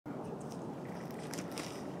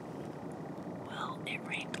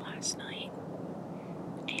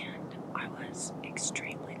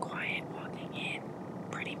extremely quiet walking in,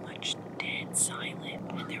 pretty much dead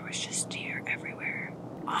silent, and there was just deer everywhere.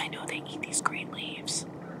 I know they eat these green leaves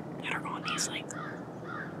that are on these like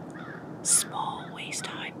small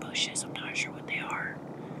waist-high bushes. I'm not sure what they are,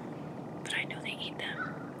 but I know they eat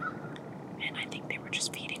them. And I think they were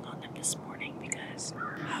just feeding on them this morning because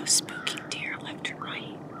I was spooking deer left and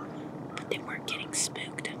right. But they weren't getting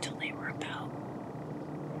spooked until they were about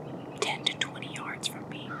 10 to 20 yards from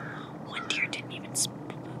me. One deer didn't even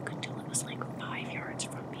spook until it was like 5 yards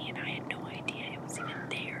from me, and I had no idea it was even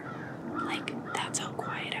there. Like, that's how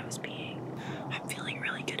quiet I was being. I'm feeling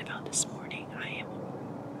really good about this morning. I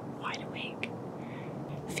am wide awake.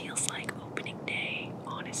 Feels like opening day,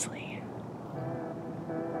 honestly.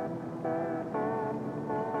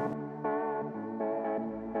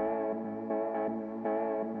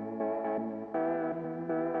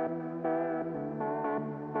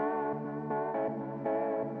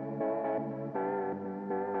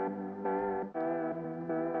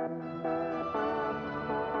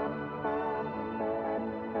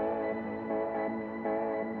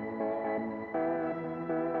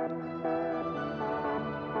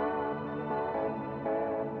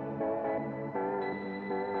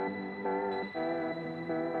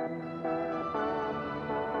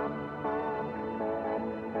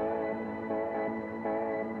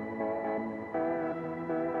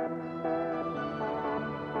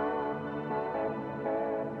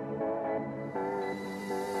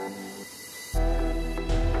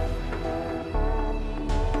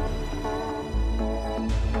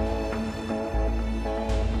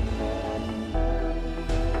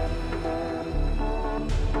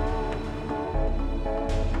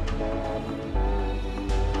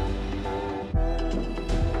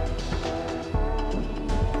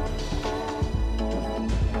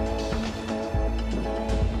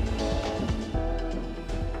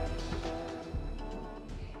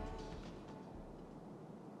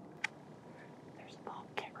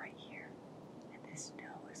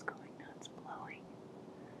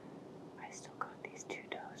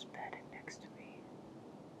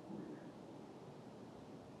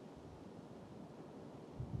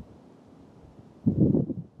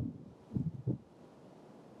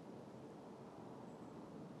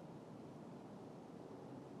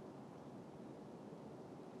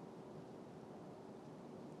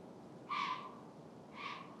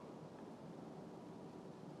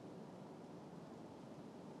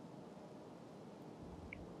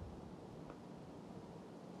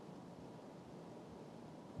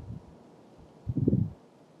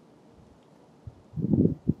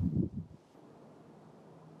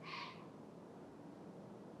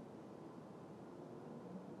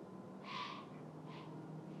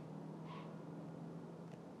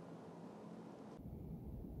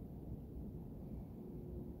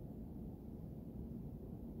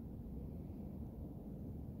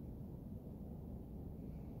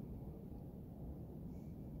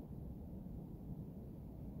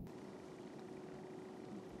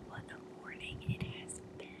 It has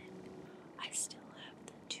been. I still have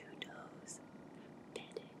the 2 does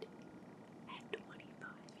bedded at 25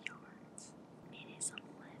 yards. It is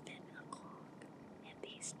 11 o'clock, and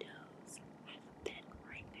these does have been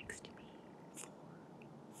right next to me for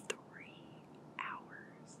 3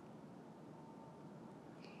 hours.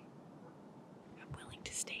 I'm willing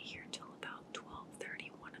to stay here till about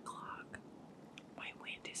 12:30, 1 o'clock. My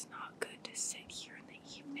wind is not good to sit here in the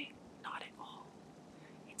evening, not at all.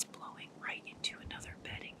 It's blowing right into another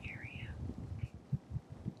bedding area.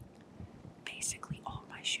 Basically all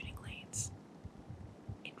my shooting lanes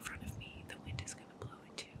in front of me, the wind is going to blow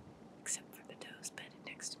into, except for the does bedded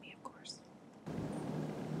next to me, of course.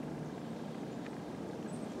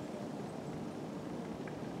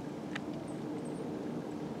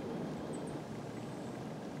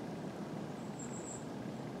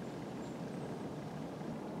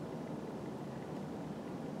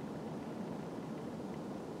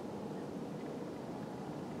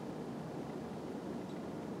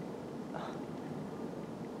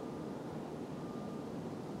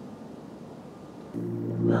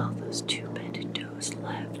 Well, those 2 bedded does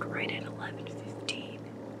left right at 11:15.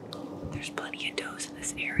 There's plenty of does in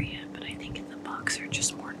this area, but I think the bucks are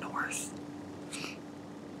just more north.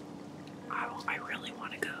 I really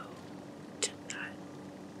want to go to that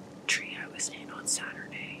tree I was in on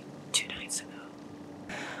Saturday, 2 nights ago.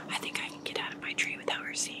 I think I can get out of my tree without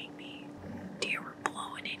her seeing me. Deer were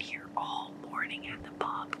blowing in here all morning at the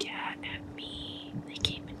bobcat, at me. They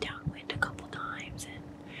came in downwind a couple times, and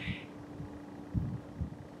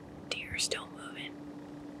deer are still moving.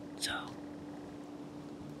 So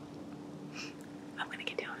I'm gonna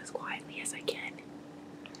get down as quietly as I can.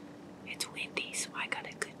 It's windy, so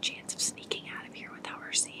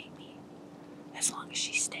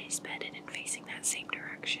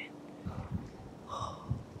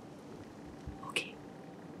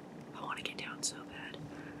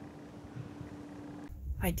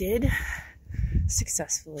I did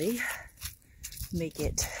successfully make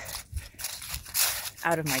it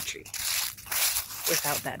out of my tree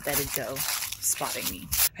without that bedded doe spotting me.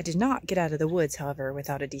 I did not get out of the woods, however,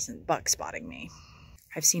 without a decent buck spotting me.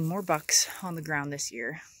 I've seen more bucks on the ground this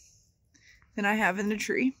year than I have in the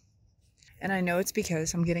tree. And I know it's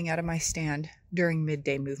because I'm getting out of my stand during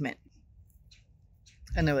midday movement.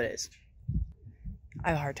 I know it is. I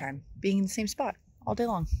have a hard time being in the same spot all day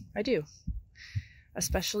long. I do.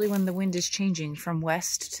 Especially when the wind is changing from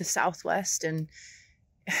west to southwest, and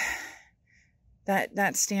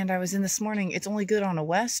that stand I was in this morning, it's only good on a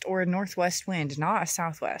west or a northwest wind, not a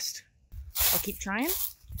southwest. I'll keep trying,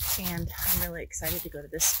 and I'm really excited to go to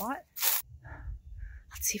this spot.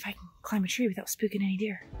 Let's see if I can climb a tree without spooking any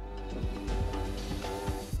deer.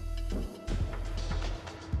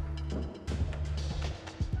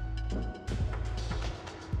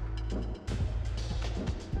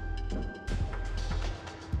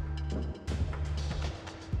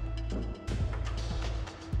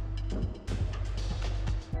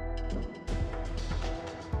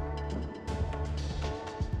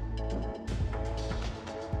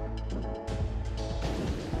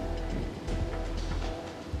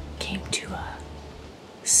 Came to a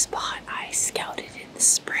spot I scouted in the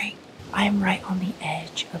spring. I'm right on the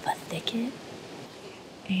edge of a thicket,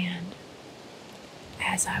 and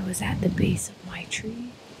as I was at the base of my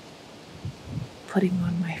tree, putting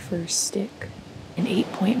on my first stick, an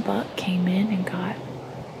 8-point buck came in and got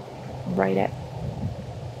right at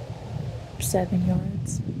 7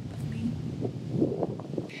 yards of me.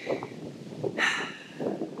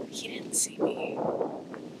 He didn't see me.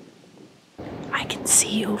 I can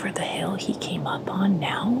see over the hill he came up on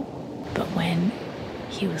now, but when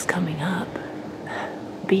he was coming up,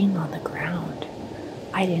 being on the ground,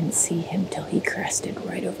 I didn't see him till he crested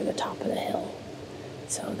right over the top of the hill.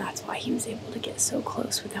 So that's why he was able to get so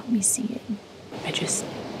close without me seeing. I just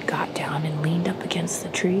got down and leaned up against the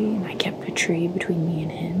tree, and I kept a tree between me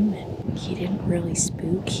and him, and he didn't really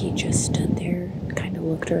spook. He just stood there, kind of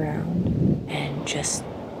looked around, and just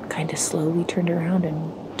kind of slowly turned around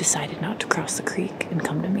and decided not to cross the creek and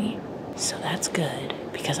come to me. So that's good,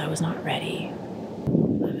 because I was not ready.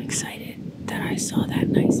 I'm excited that I saw that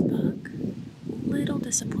nice buck. Little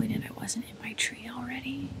disappointed I wasn't in my tree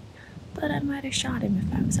already, but I might have shot him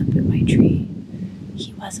if I was up in my tree.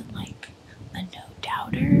 He wasn't like a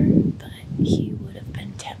no-doubter, but he would have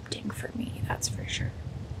been tempting for me, that's for sure.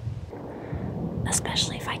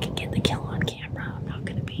 Especially if I can get the kill on camera. I'm not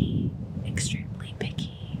going to be extremely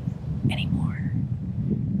picky anymore.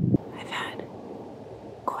 I've had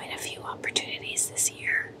quite a few opportunities this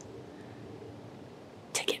year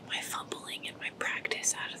to get my fumbling and my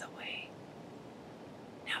practice out of the way.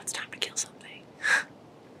 Now it's time to kill something.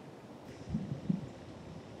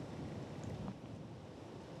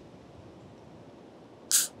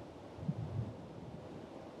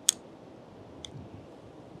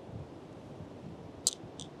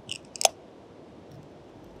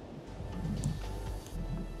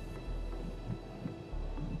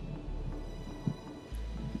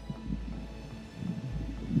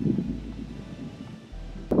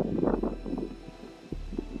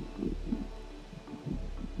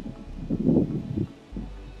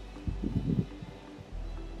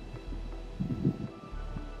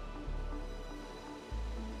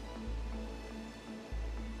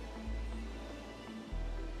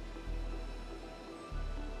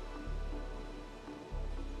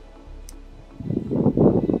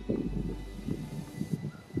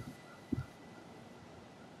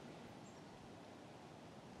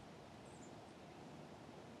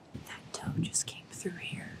 Just came through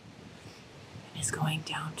here and is going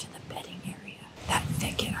down to the bedding area. That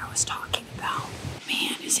thicket I was talking about.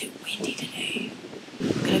 Man, is it windy today.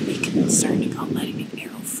 I'm gonna be concerned about letting an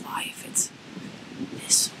arrow fly if it's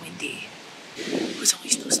this windy. It was only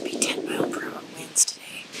supposed to be 10-mile-per-hour winds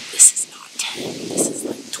today. This is not 10, this is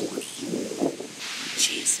like 20.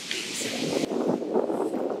 Jeez Louise.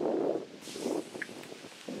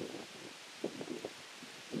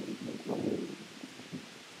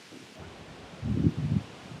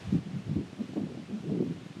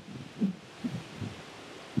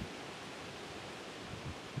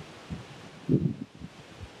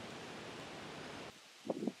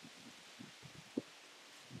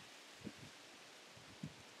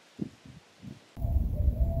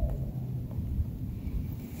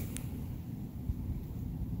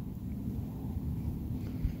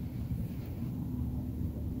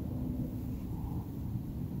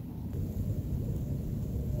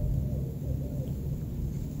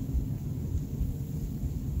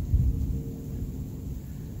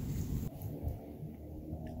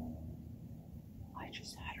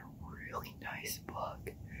 just had a really nice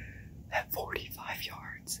buck at 45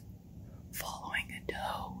 yards following a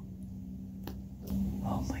doe.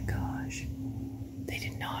 Oh my gosh. They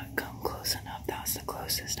did not come close enough. That was the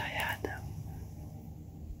closest I had them.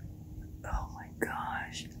 Oh my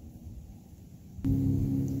gosh.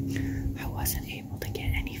 I wasn't able to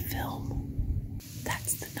get any film.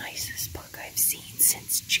 That's the nicest buck I've seen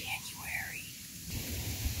since January.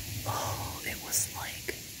 Oh, it was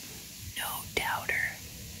like no doubter.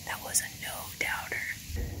 That was a no doubter.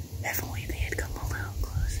 If only they had come a little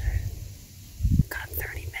closer. Got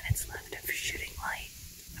 30 minutes left of shooting light.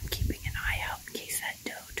 I'm keeping an eye out in case that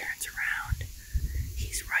doe turns around.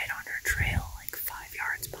 He's right on her trail, like 5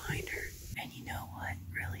 yards behind her. And you know what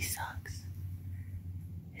really sucks?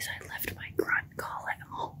 Is I left my grunt call at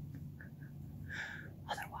home.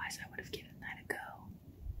 Otherwise, I would have given that a go.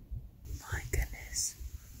 My goodness.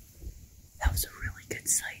 That was a really good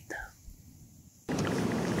sight, though.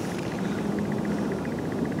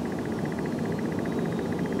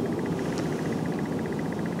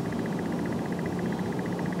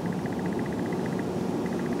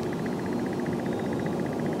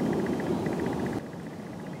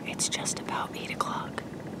 It's just about 8 o'clock.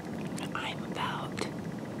 I'm about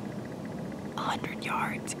 100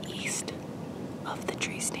 yards east of the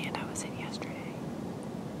tree stand I was in yesterday.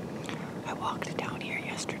 I walked down here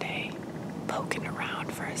yesterday, poking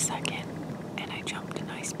around for a second, and I jumped a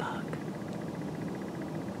nice buck.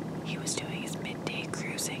 He was doing his midday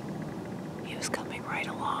cruising. He was coming right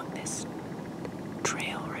along this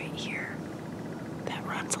trail right here that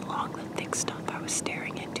runs along the thick stuff I was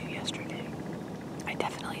staring into yesterday. I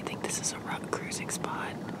definitely think this is a rut cruising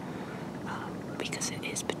spot because it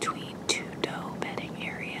is between 2 doe bedding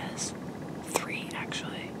areas. 3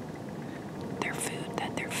 actually. Their food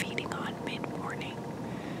that they're feeding on mid-morning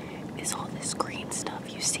is all this green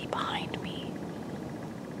stuff you see behind me.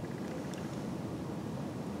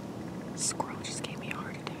 Squirrel just gave me a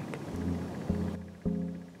heart attack.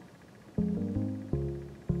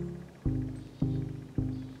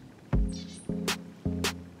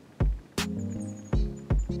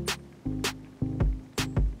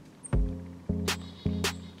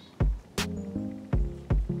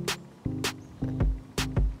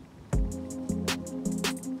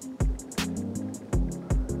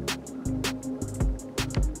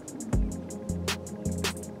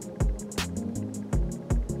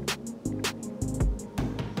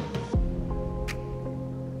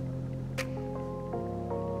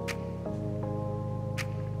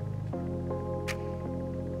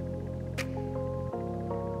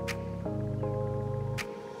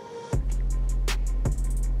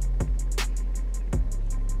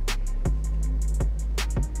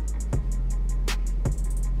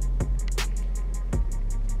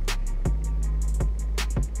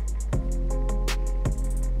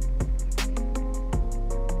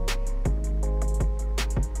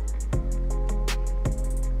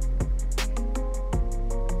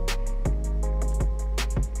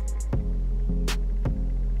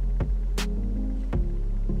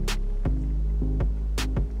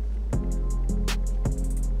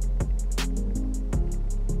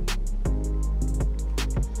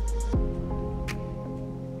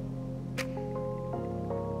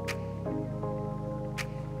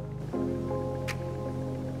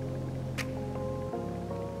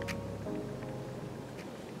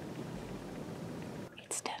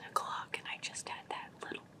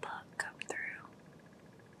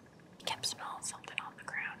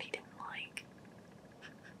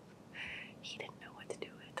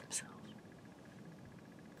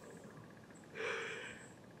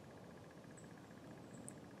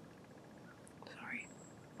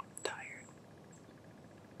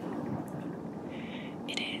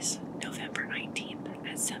 November 19th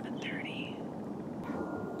at 7:30.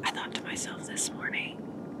 I thought to myself this morning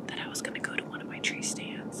that I was going to go to one of my tree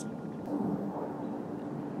stands.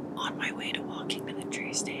 On my way to walking to the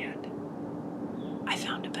tree stand, I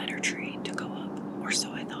found a better tree to go up, or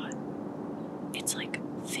so I thought. It's like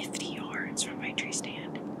 50 yards from my tree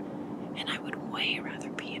stand, and I would way rather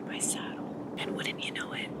be in my saddle. And wouldn't you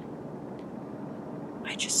know it,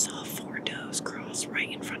 I just saw 4 does cross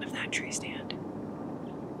right in front of that tree stand.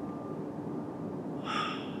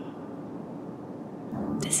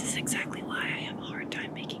 This is exactly why I have a hard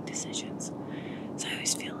time making decisions. So I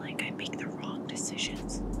always feel like I make the wrong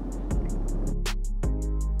decisions.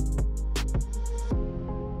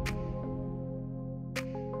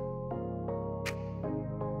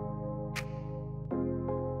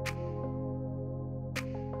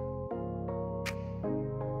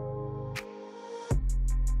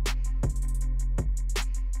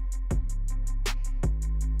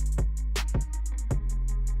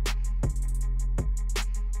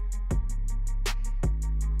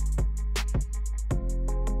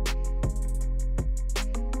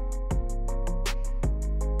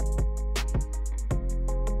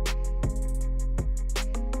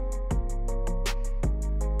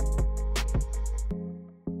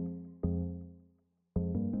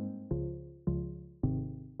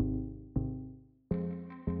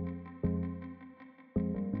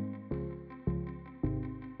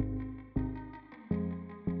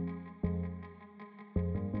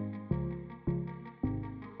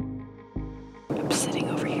 sitting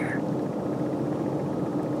over here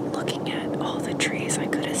looking at all the trees I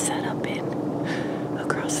could have set up in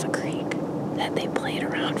across the creek that they played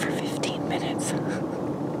around for 15 minutes.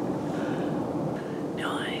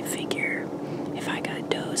 Now I figure if I got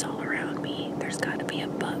does all around me, there's got to be a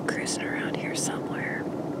buck cruising around here somewhere.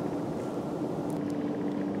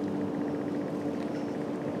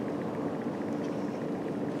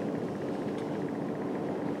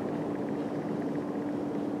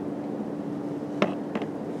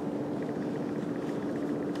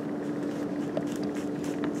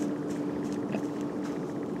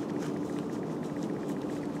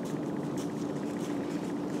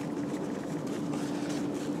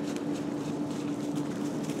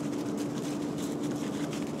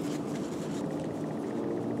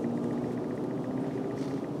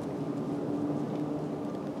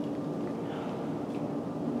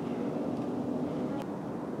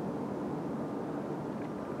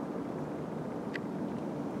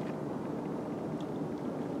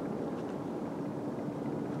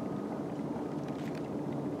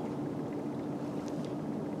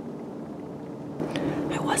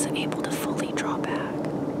 I wasn't able to fully draw back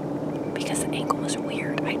because the angle was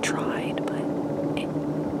weird. I tried, but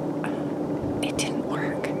it didn't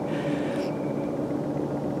work.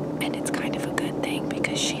 And it's kind of a good thing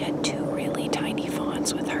because she had two really tiny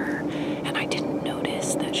fawns with her, and I didn't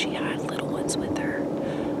notice that she had little ones with her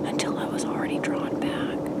until I was already drawn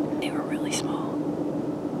back. They were really small.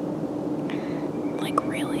 Like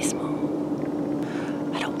really small.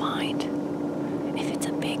 I don't mind if it's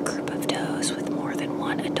a big group of does with more than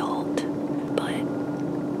one adult, but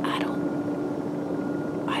I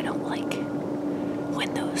don't like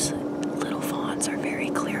when those little fawns are very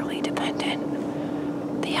clearly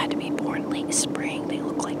dependent. They had to be born late spring. They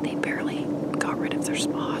look like they barely got rid of their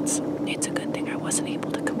spots. It's a good thing I wasn't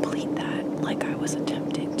able to complete that like I was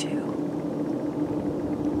attempting to.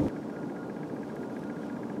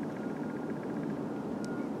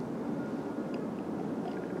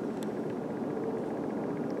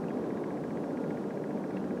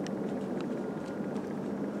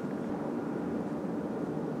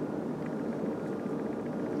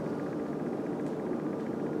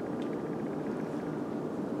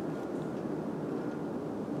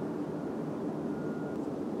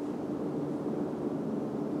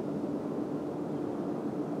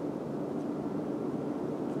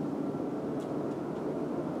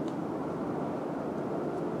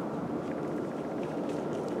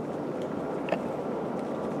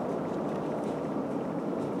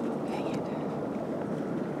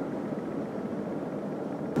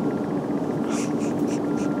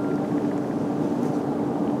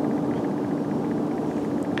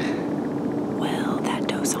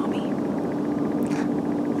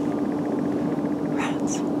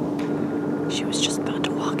 She was just about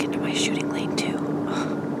to walk into my shooting lane too.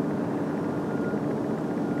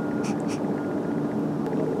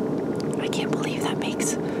 I can't believe that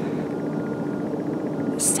makes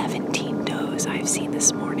 17 does I've seen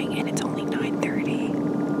this morning, and it's only 9:30.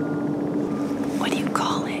 What do you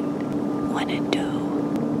call it when a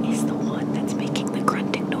doe is the one that's making the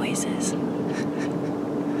grunting noises?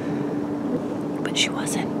 But she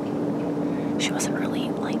wasn't really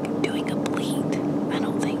like doing a bleat. I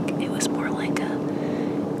don't think. It was more like a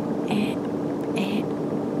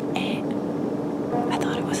I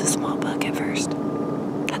thought it was a small buck at first.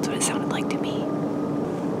 That's what it sounded like to me.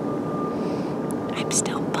 I'm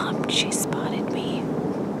still bummed she spotted me.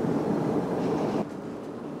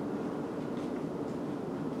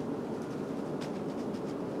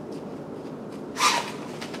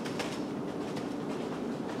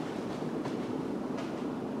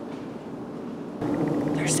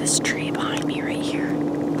 There's this tree behind me right here.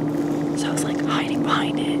 So I was like hiding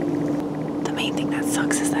behind it. The main thing that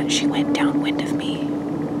sucks is that she went downwind of me.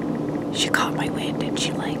 She caught my wind and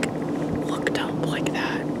she like looked up like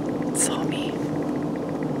that and saw me.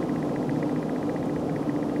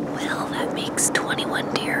 Well, that makes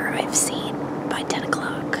 21 deer I've seen by 10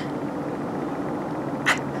 o'clock.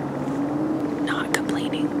 Not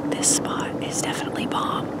complaining. This spot is definitely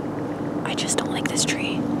bomb. I just don't like this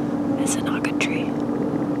tree. It's a not good tree.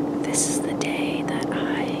 This is the day that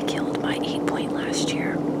I killed my 8-point last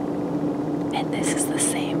year. And this is the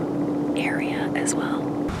same area as well.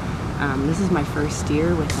 This is my first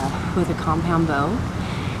deer with a compound bow,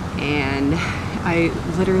 and I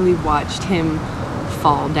literally watched him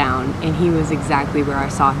fall down, and he was exactly where I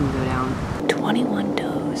saw him go down. 21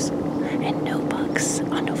 does and no bucks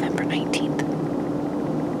on November 19th.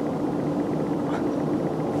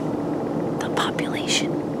 The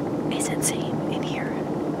population is insane in here.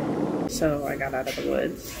 So I got out of the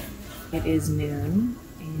woods. It is noon,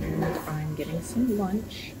 and I'm I'm getting some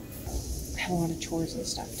lunch. I have a lot of chores and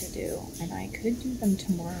stuff to do, and I could do them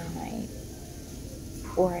tomorrow night,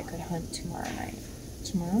 or I could hunt tomorrow night.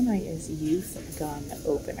 Tomorrow night is youth gun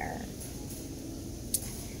opener,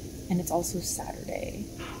 and it's also Saturday.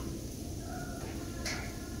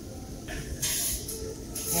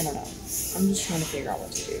 I don't know. I'm just trying to figure out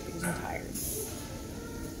what to do because I'm tired.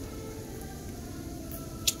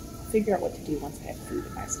 I'll figure out what to do once I have food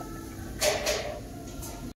in my stomach.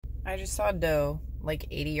 I just saw a doe like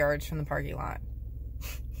 80 yards from the parking lot.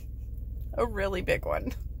 A really big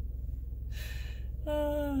one.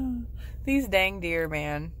 These dang deer,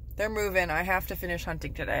 man. They're moving. I have to finish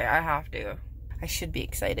hunting today. I have to. I should be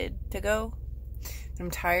excited to go. I'm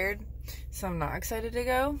tired, so I'm not excited to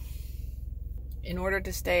go. In order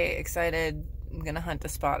to stay excited, I'm gonna hunt a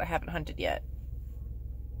spot I haven't hunted yet.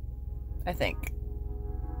 I think.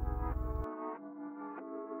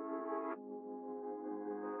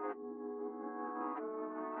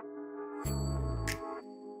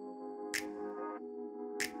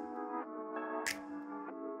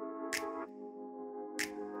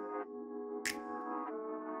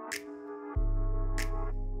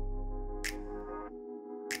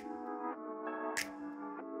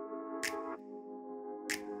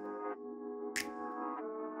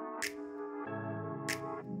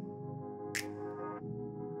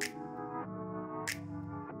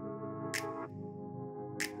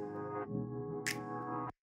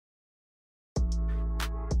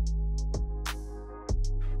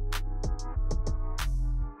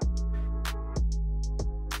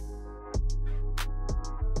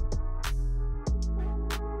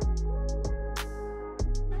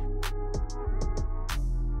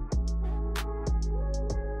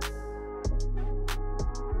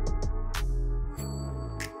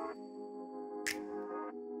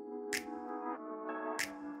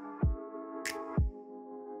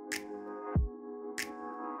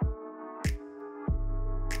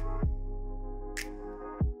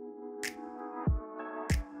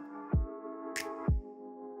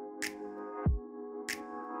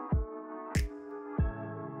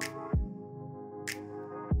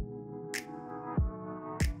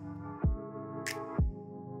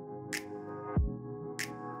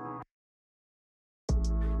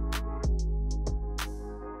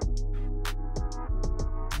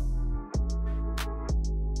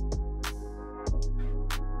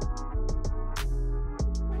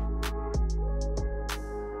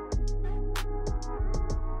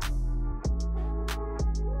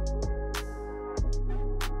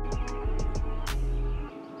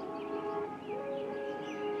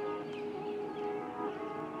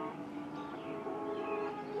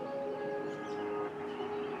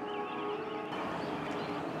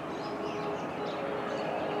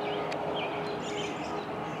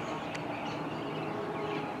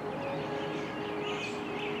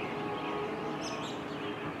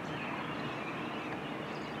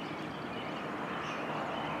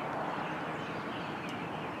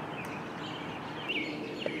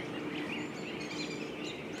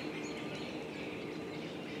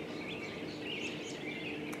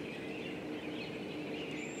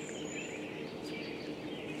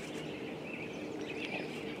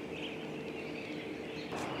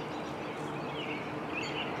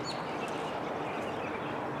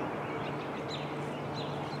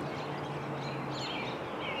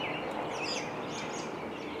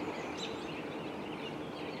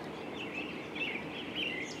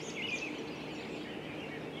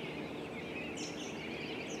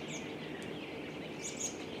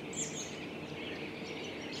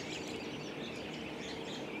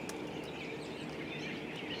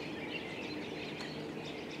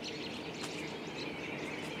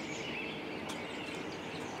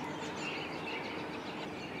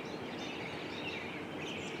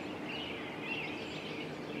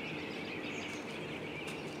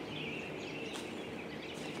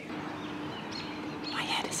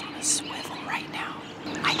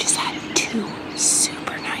 two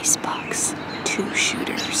super nice bucks, 2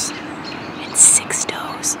 shooters, and 6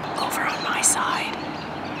 does over on my side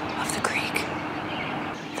of the creek.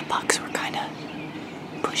 The bucks were kind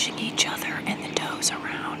of pushing each other and the does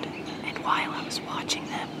around, and while I was watching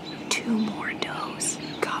them, 2 more does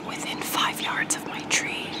got within 5 yards of my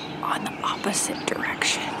tree on the opposite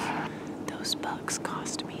direction. Those bucks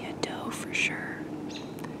cost me a doe for sure.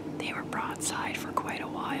 They were broadside for quite a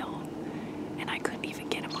while, and I couldn't even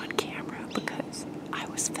get them on camera because I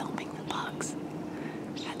was filming the bucks.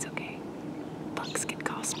 That's okay. Bucks can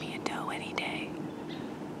cost me a doe any day.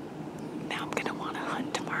 Now I'm gonna want to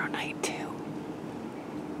hunt tomorrow night too.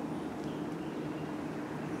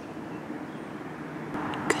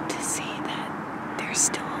 Good to see that there's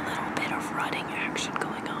still a little bit of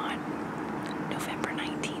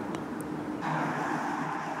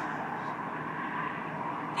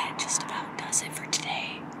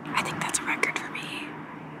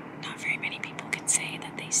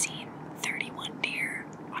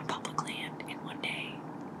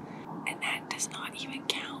does not even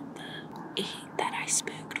count the 8 that I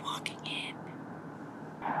spooked walking in.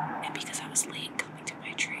 And because I was late